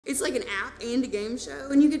It's like an app and a game show,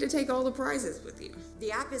 and you get to take all the prizes with you.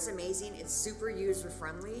 The app is amazing. It's super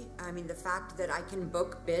user-friendly. I mean, the fact that I can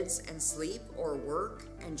book bids and sleep or work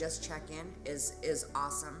and just check in is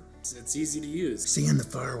awesome. It's easy to use. Seeing the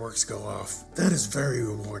fireworks go off, that is very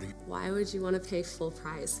rewarding. Why would you want to pay full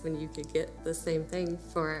price when you could get the same thing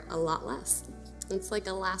for a lot less? It's like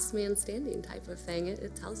a last man standing type of thing.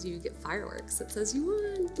 It tells you get fireworks. It says you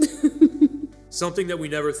won. Something that we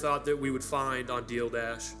never thought that we would find on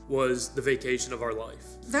DealDash was the vacation of our life.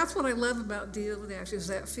 That's what I love about DealDash, is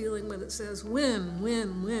that feeling when it says win,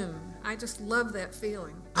 win, win. I just love that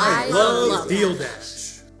feeling. I love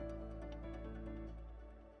DealDash.